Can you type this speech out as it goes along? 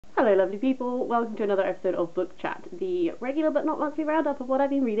Hello lovely people, welcome to another episode of Book Chat, the regular but not monthly roundup of what I've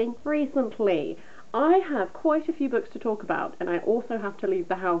been reading recently. I have quite a few books to talk about and I also have to leave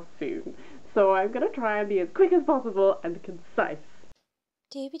the house soon, so I'm going to try and be as quick as possible and concise.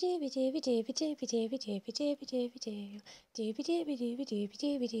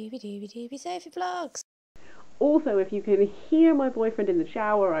 Sophie Vlogs. Also, if you can hear my boyfriend in the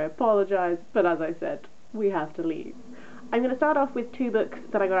shower, I apologise, but as I said, we have to leave. I'm going to start off with two books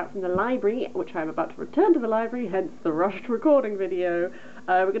that I got out from the library, which I'm about to return to the library, hence the rushed recording video.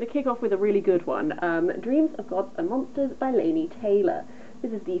 We're going to kick off with a really good one, Dreams of Gods and Monsters by Laini Taylor.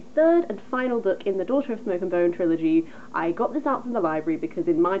 This is the third and final book in the Daughter of Smoke and Bone trilogy. I got this out from the library because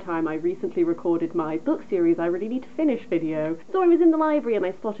in my time I recently recorded my book series I really need to finish video. So I was in the library and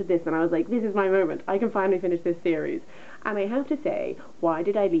I spotted this and I was like, this is my moment, I can finally finish this series. And I have to say, why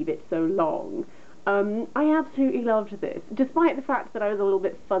did I leave it so long? I absolutely loved this, despite the fact that I was a little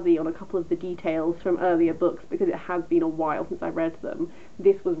bit fuzzy on a couple of the details from earlier books because it has been a while since I read them.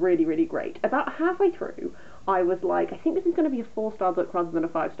 This was really, really great. About halfway through, I was like, I think this is going to be a 4-star book rather than a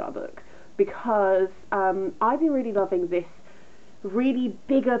 5-star book, because I've been really loving this really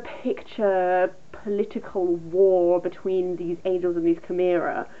bigger picture political war between these angels and these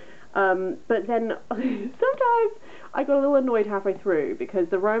chimera. But then sometimes I got a little annoyed halfway through because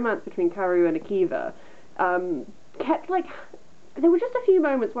the romance between Karu and Akiva kept like, there were just a few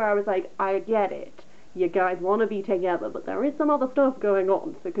moments where I was like, I get it, you guys want to be together, but there is some other stuff going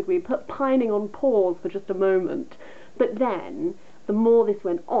on, so could we put pining on pause for just a moment? But then the more this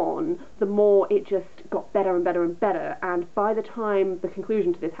went on, the more it just got better and better and better, and by the time the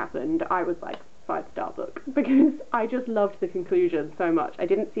conclusion to this happened, I was like, 5-star book, because I just loved the conclusion so much. I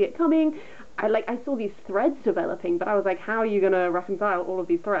didn't see it coming. I saw these threads developing, but I was like, how are you going to reconcile all of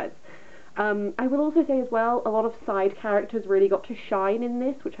these threads? I will also say as well, a lot of side characters really got to shine in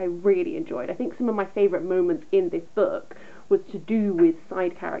this, which I really enjoyed. I think some of my favourite moments in this book was to do with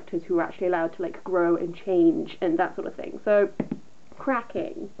side characters who were actually allowed to like grow and change and that sort of thing. So,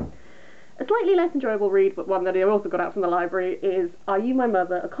 cracking. A slightly less enjoyable read, but one that I also got out from the library, is Are You My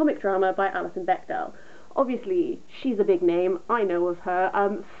Mother?, a comic drama by Alison Bechdel. Obviously, she's a big name, I know of her.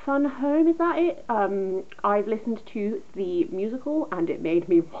 Fun Home, is that it? I've listened to the musical and it made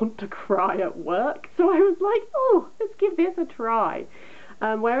me want to cry at work, so I was like, oh, let's give this a try.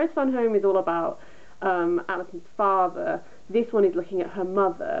 Whereas Fun Home is all about Alison's father, this one is looking at her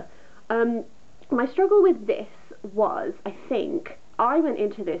mother. My struggle with this was, I think, I went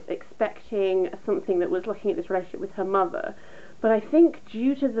into this expecting something that was looking at this relationship with her mother, but I think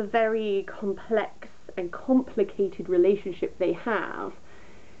due to the very complex and complicated relationship they have,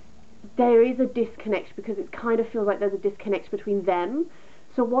 there is a disconnect, because it kind of feels like there's a disconnect between them.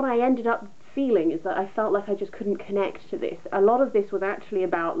 So what I ended up feeling is that I felt like I just couldn't connect to this. A lot of this was actually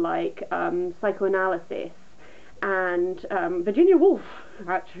about like psychoanalysis, and Virginia Woolf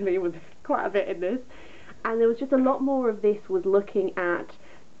actually was quite a bit in this. And there was just a lot more of this was looking at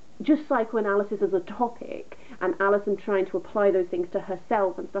just psychoanalysis as a topic, and Alison trying to apply those things to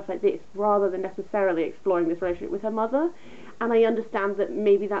herself and stuff like this, rather than necessarily exploring this relationship with her mother. And I understand that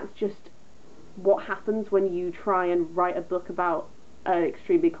maybe that's just what happens when you try and write a book about an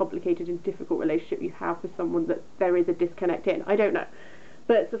extremely complicated and difficult relationship you have with someone, that there is a disconnect in. I don't know.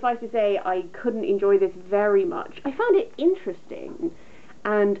 But suffice to say, I couldn't enjoy this very much. I found it interesting,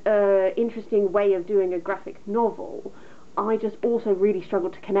 and an interesting way of doing a graphic novel. I just also really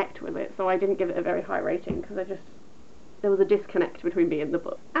struggled to connect with it, so I didn't give it a very high rating, because there was a disconnect between me and the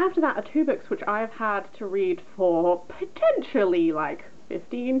book. After that are two books which I have had to read for potentially like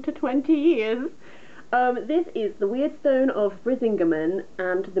 15 to 20 years. This is The Weirdstone of Brisingamen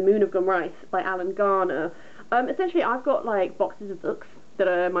and The Moon of Gomrath by Garner. Essentially I've got like boxes of books that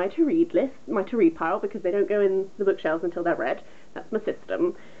are my to-read list, my to-read pile, because they don't go in the bookshelves until they're read. That's my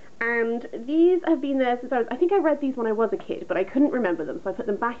system. And these have been there since I think I read these when I was a kid, but I couldn't remember them, so I put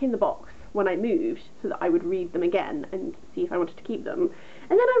them back in the box when I moved so that I would read them again and see if I wanted to keep them.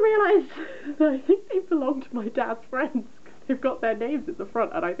 And then I realised that I think they belong to my dad's friends, because they've got their names at the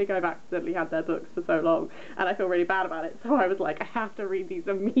front, and I think I've accidentally had their books for so long, and I feel really bad about it, so I was like, I have to read these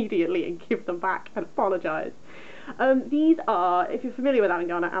immediately and give them back and apologise. These are, if you're familiar with Alan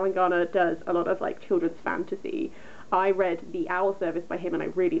Garner does a lot of like children's fantasy. I read The Owl Service by him and I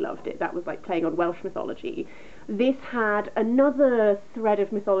really loved it. That was like playing on Welsh mythology. This had another thread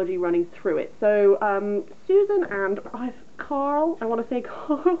of mythology running through it. So Susan and Carl, I want to say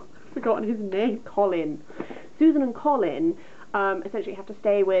Carl, I've forgotten his name, Colin. Susan and Colin essentially have to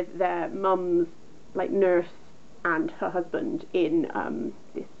stay with their mum's like nurse and her husband in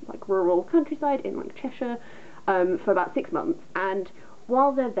this like rural countryside in like Cheshire for about 6 months, and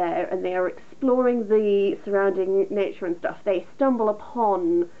while they're there and they are exploring the surrounding nature and stuff, they stumble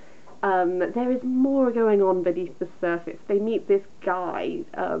upon there is more going on beneath the surface. They meet this guy,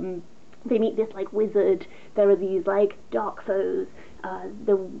 they meet this like wizard, there are these like dark foes,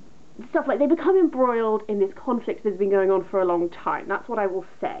 the stuff like, they become embroiled in this conflict that's been going on for a long time. That's what I will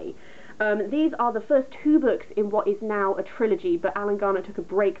say. These are the first 2 books in what is now a trilogy, but Alan Garner took a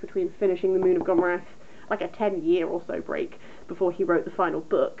break between finishing The Moon of Gomrath, like a 10-year or so break, before he wrote the final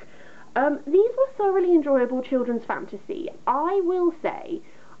book. These were thoroughly enjoyable children's fantasy. I will say,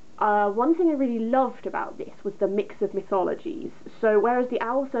 one thing I really loved about this was the mix of mythologies. So whereas the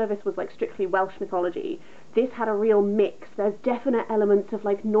Owl Service was like strictly Welsh mythology, this had a real mix. There's definite elements of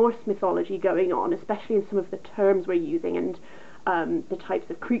like Norse mythology going on, especially in some of the terms we're using and the types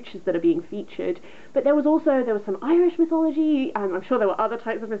of creatures that are being featured. But there was some Irish mythology, and I'm sure there were other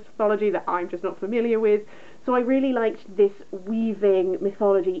types of mythology that I'm just not familiar with. So I really liked this weaving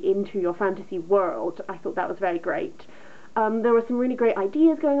mythology into your fantasy world. I thought that was very great. There were some really great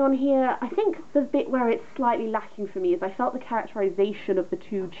ideas going on here. I think the bit where it's slightly lacking for me is I felt the characterization of the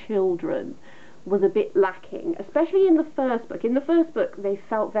 2 children was a bit lacking, especially in the first book. In the first book, they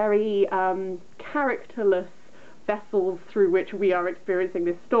felt very characterless vessels through which we are experiencing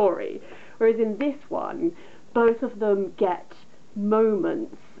this story, whereas in this one, both of them get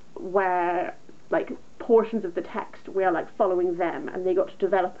moments where, like, portions of the text where like following them, and they got to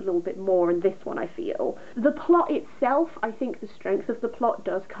develop a little bit more in this one, I feel. The plot itself, I think the strength of the plot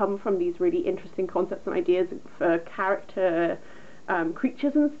does come from these really interesting concepts and ideas for character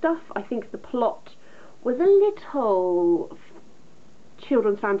creatures and stuff. I think the plot was a little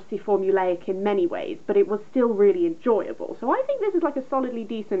children's fantasy formulaic in many ways, but it was still really enjoyable. So I think this is like a solidly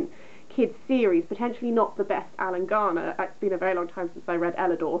decent kids series, potentially not the best Alan Garner. It's been a very long time since I read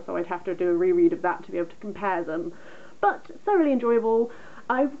Elidor, so I'd have to do a reread of that to be able to compare them, but thoroughly enjoyable.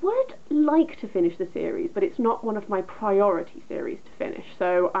 I would like to finish the series, but it's not one of my priority series to finish,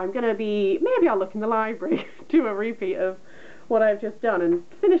 so I'm gonna be, maybe I'll look in the library, do a repeat of what I've just done and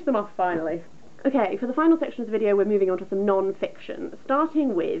finish them off finally. Okay, for the final section of the video we're moving on to some non-fiction,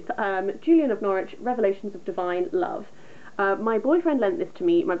 starting with Julian of Norwich, Revelations of Divine Love. My boyfriend lent this to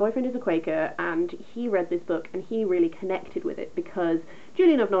me. My boyfriend is a Quaker, and he read this book and he really connected with it because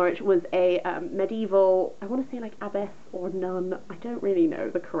Julian of Norwich was a medieval, I want to say like abbess or nun, I don't really know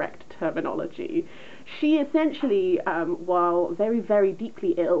the correct terminology. She essentially, while very, very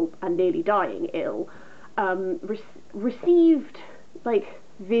deeply ill and nearly dying ill, received like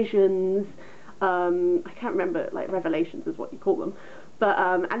visions, I can't remember, like revelations is what you call them, but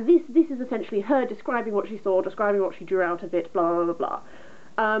and this is essentially her describing what she saw, describing what she drew out of it, blah blah blah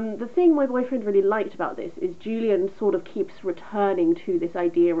blah. The thing my boyfriend really liked about this is Julian sort of keeps returning to this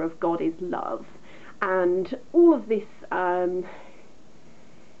idea of God is love, and all of this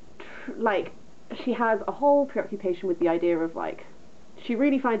like she has a whole preoccupation with the idea of like, she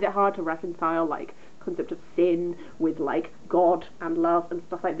really finds it hard to reconcile like concept of sin with like God and love and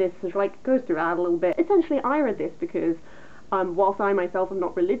stuff like this, so she like goes through that a little bit. Essentially I read this because whilst I myself am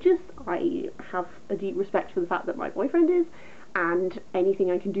not religious, I have a deep respect for the fact that my boyfriend is, and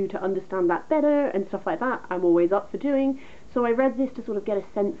anything I can do to understand that better and stuff like that I'm always up for doing. So I read this to sort of get a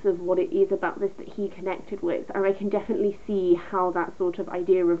sense of what it is about this that he connected with, and I can definitely see how that sort of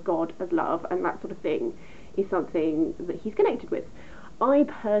idea of God as love and that sort of thing is something that he's connected with. I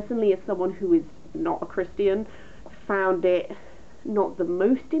personally, as someone who is not a Christian, found it not the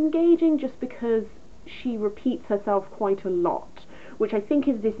most engaging just because she repeats herself quite a lot, which I think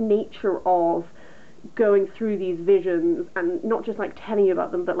is this nature of going through these visions and not just like telling you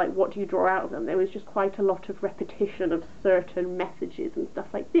about them, but like what do you draw out of them. There was just quite a lot of repetition of certain messages and stuff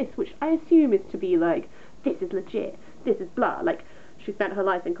like this, which I assume is to be like, this is legit, this is blah, like she spent her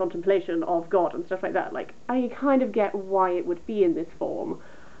life in contemplation of God and stuff like that. Like, I kind of get why it would be in this form.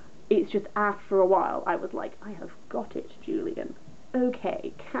 It's just after a while I was like, I have got it, Julian.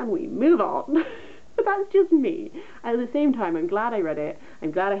 Okay, can we move on? But that's just me. At the same time, I'm glad I read it.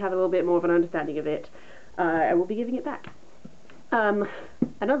 I'm glad I have a little bit more of an understanding of it. I will be giving it back.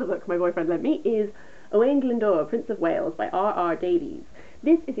 Another book my boyfriend lent me is Owain Glyndŵr, Prince of Wales by R.R. Davies.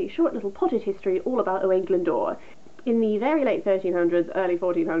 This is a short little potted history all about Owain Glyndŵr. In the very late 1300s, early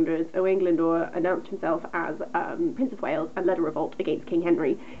 1400s, Owain Glyndŵr announced himself as Prince of Wales and led a revolt against King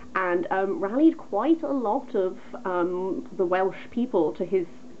Henry, and rallied quite a lot of the Welsh people to his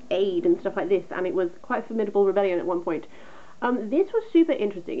aid and stuff like this, and it was quite a formidable rebellion at one point. This was super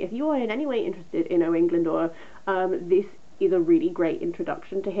interesting. If you are in any way interested in Owain Glyndŵr, this is a really great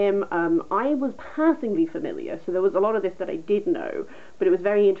introduction to him. I was passingly familiar, so there was a lot of this that I did know, but it was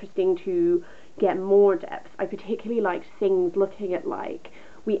very interesting to get more depth. I particularly liked things looking at, like,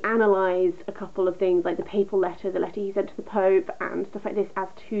 we analysed a couple of things like the papal letter, the letter he sent to the Pope, and stuff like this, as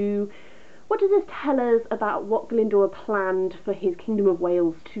to what does this tell us about what Glyndŵr planned for his Kingdom of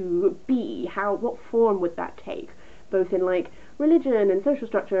Wales to be? What form would that take? Both in, like, religion and social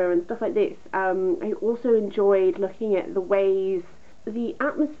structure and stuff like this. I also enjoyed looking at the ways, the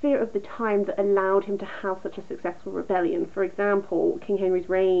atmosphere of the time that allowed him to have such a successful rebellion. For example, King Henry's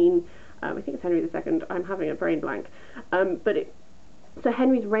reign, I think it's Henry II, I'm having a brain blank, so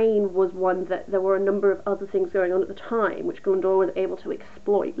Henry's reign was one that there were a number of other things going on at the time which Glyndŵr was able to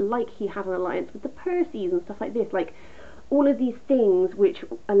exploit, like he had an alliance with the Percys and stuff like this, like all of these things which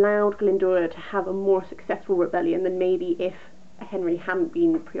allowed Glyndŵr to have a more successful rebellion than maybe if Henry hadn't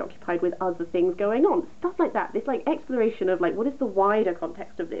been preoccupied with other things going on. Stuff like that, this like exploration of like what is the wider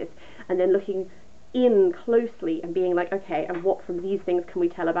context of this, and then looking in closely and being like, okay, and what from these things can we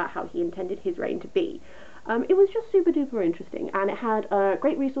tell about how he intended his reign to be. It was just super duper interesting, and it had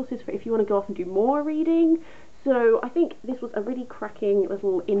great resources for if you want to go off and do more reading, so I think this was a really cracking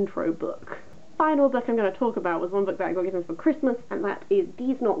little intro book. Final book I'm going to talk about was one book that I got given for Christmas, and that is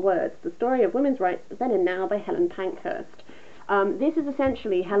Deeds Not Words, The Story of Women's Rights Then and Now by Helen Pankhurst. This is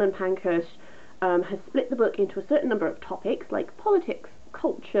essentially Helen Pankhurst has split the book into a certain number of topics, like politics,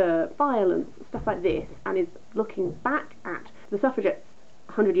 culture, violence, stuff like this, and is looking back at the suffragettes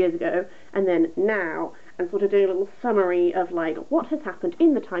 100 years ago and then now, and sort of doing a little summary of like what has happened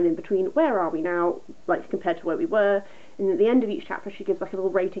in the time in between, where are we now, like compared to where we were, and at the end of each chapter she gives like a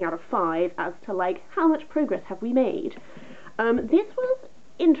little rating out of 5 as to like how much progress have we made. This was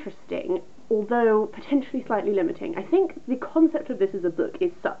interesting, although potentially slightly limiting. I think the concept of this as a book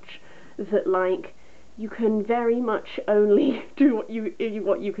is such that like you can very much only do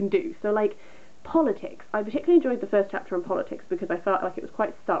what you can do. So like politics, I particularly enjoyed the first chapter on politics because I felt like it was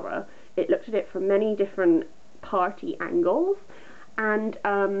quite thorough. It looked at it from many different party angles, and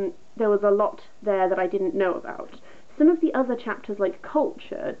there was a lot there that I didn't know about. Some of the other chapters, like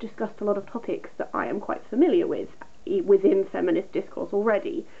culture, discussed a lot of topics that I am quite familiar with within feminist discourse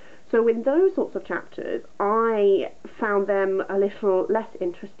already. So in those sorts of chapters, I found them a little less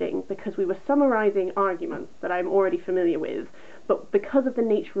interesting because we were summarising arguments that I'm already familiar with, but because of the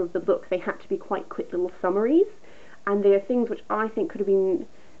nature of the book, they had to be quite quick little summaries, and they are things which I think could have been,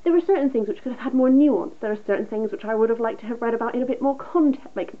 there were certain things which could have had more nuance, there are certain things which I would have liked to have read about in a bit more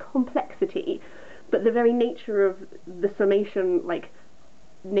context, like complexity, but the very nature of the summation, like,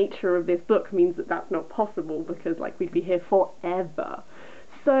 nature of this book means that that's not possible because, like, we'd be here forever.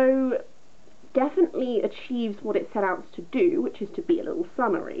 So definitely achieves what it set out to do, which is to be a little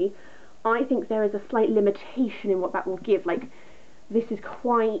summary. I think there is a slight limitation in what that will give. Like, this is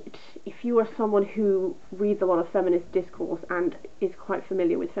quite, if you are someone who reads a lot of feminist discourse and is quite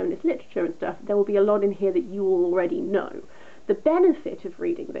familiar with feminist literature and stuff, there will be a lot in here that you already know. The benefit of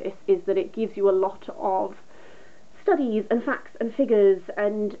reading this is that it gives you a lot of studies and facts and figures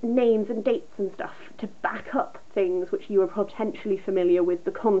and names and dates and stuff to back up things which you are potentially familiar with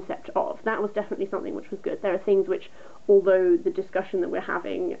the concept of. That was definitely something which was good. There are things which, although the discussion that we're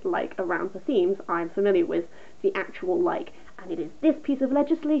having, like, around the themes, I'm familiar with, the actual, like, and it is this piece of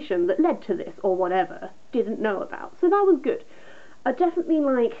legislation that led to this, or whatever, didn't know about. So that was good. Definitely,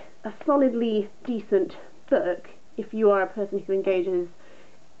 like, a solidly decent book if you are a person who engages,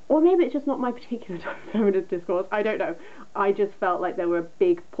 or maybe it's just not my particular type of feminist discourse, I don't know. I just felt like there were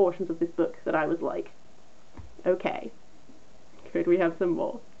big portions of this book that I was like, okay, could we have some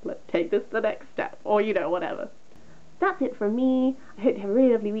more? Let's take this to the next step, or, you know, whatever. That's it from me. I hope you have a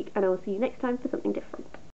really lovely week, and I will see you next time for something different.